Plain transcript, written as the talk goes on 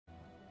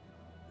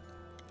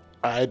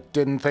I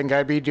didn't think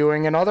I'd be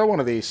doing another one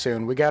of these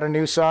soon. We got a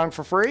new song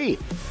for free.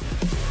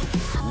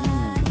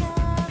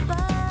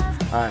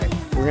 Alright,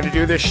 we're gonna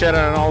do this shit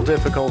on all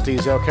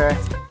difficulties, okay?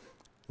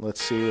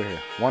 Let's see what here.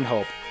 One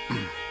Hope.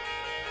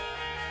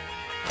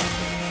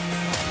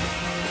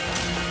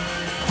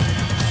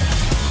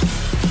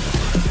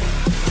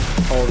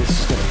 Oh, this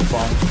is gonna be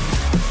fun.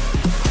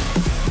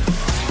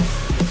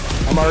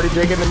 I'm already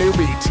digging the new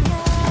beat.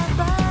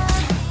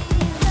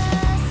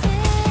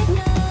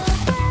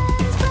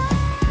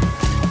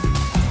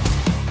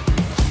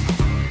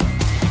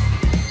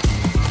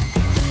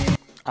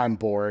 I'm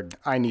bored.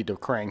 I need to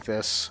crank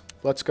this.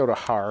 Let's go to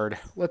hard.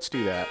 Let's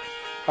do that.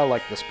 I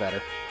like this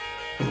better.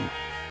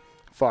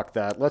 Fuck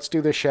that. Let's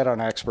do this shit on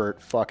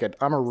expert. Fuck it.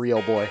 I'm a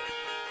real boy.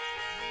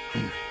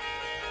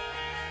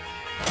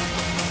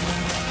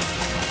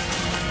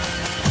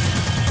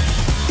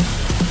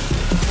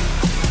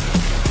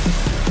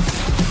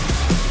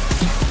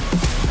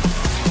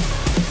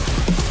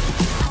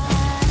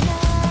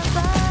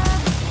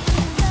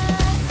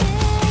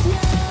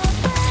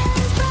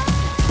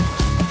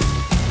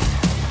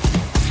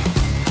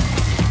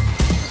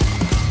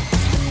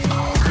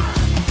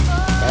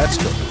 That's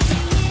good.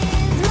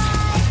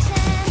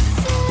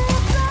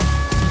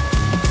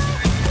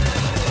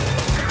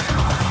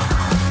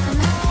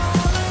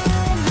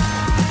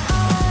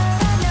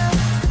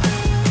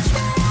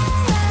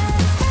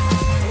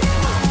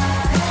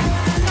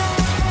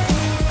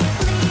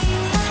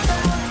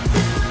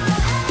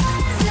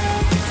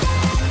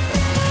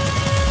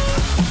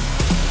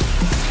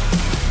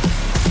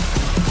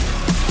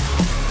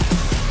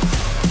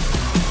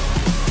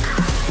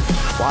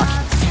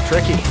 Watch.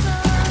 Tricky.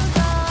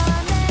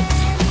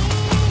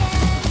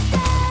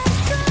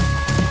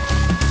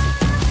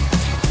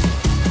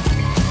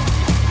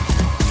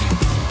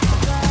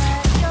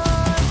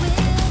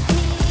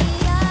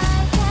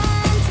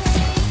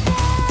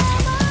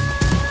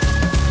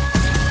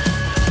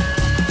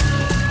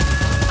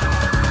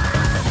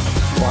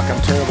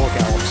 I'm terrible at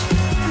gallops.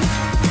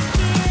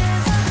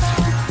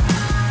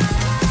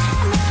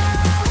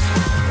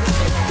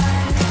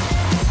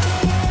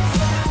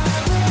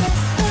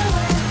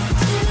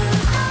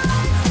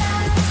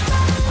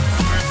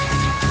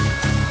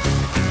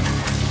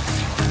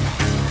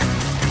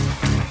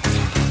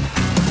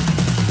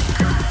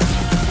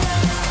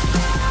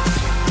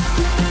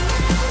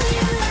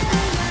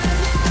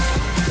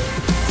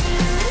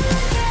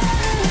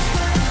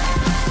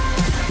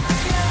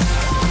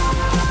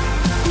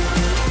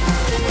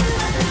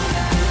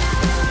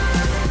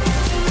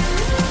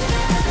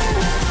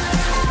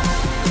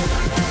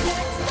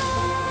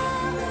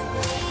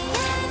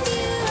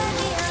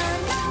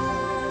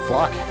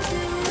 Fuck.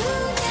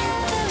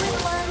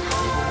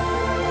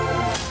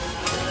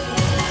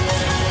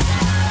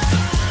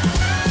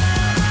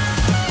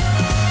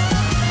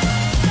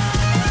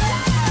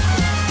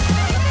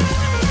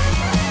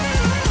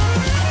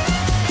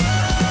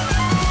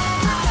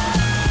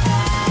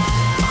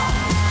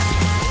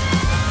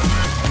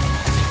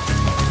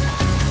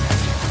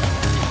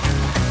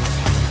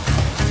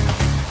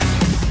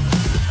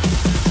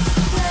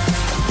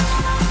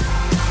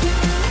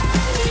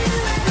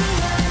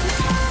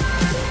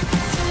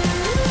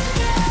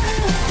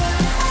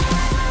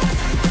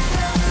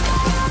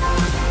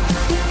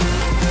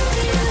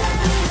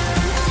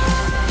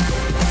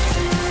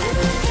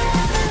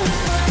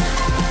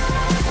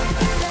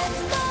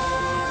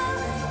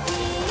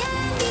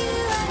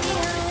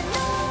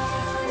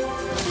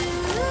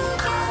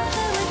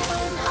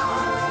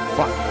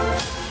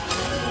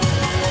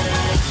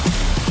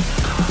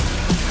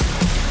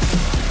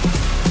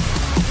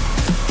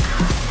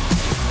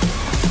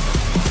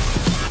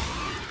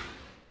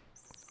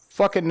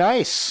 Fucking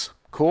nice.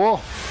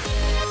 Cool.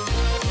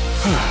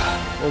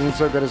 Wasn't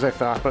so good as I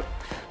thought, but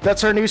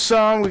that's our new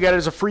song. We got it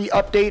as a free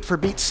update for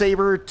Beat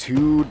Saber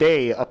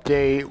today.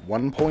 Update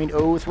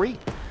 1.03.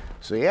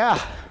 So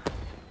yeah.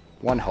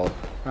 One Hope.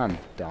 I'm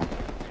done.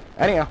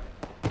 Anyhow.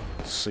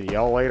 See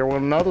y'all later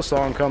when another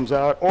song comes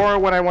out. Or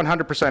when I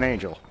 100%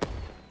 Angel.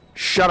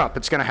 Shut up.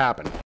 It's gonna happen.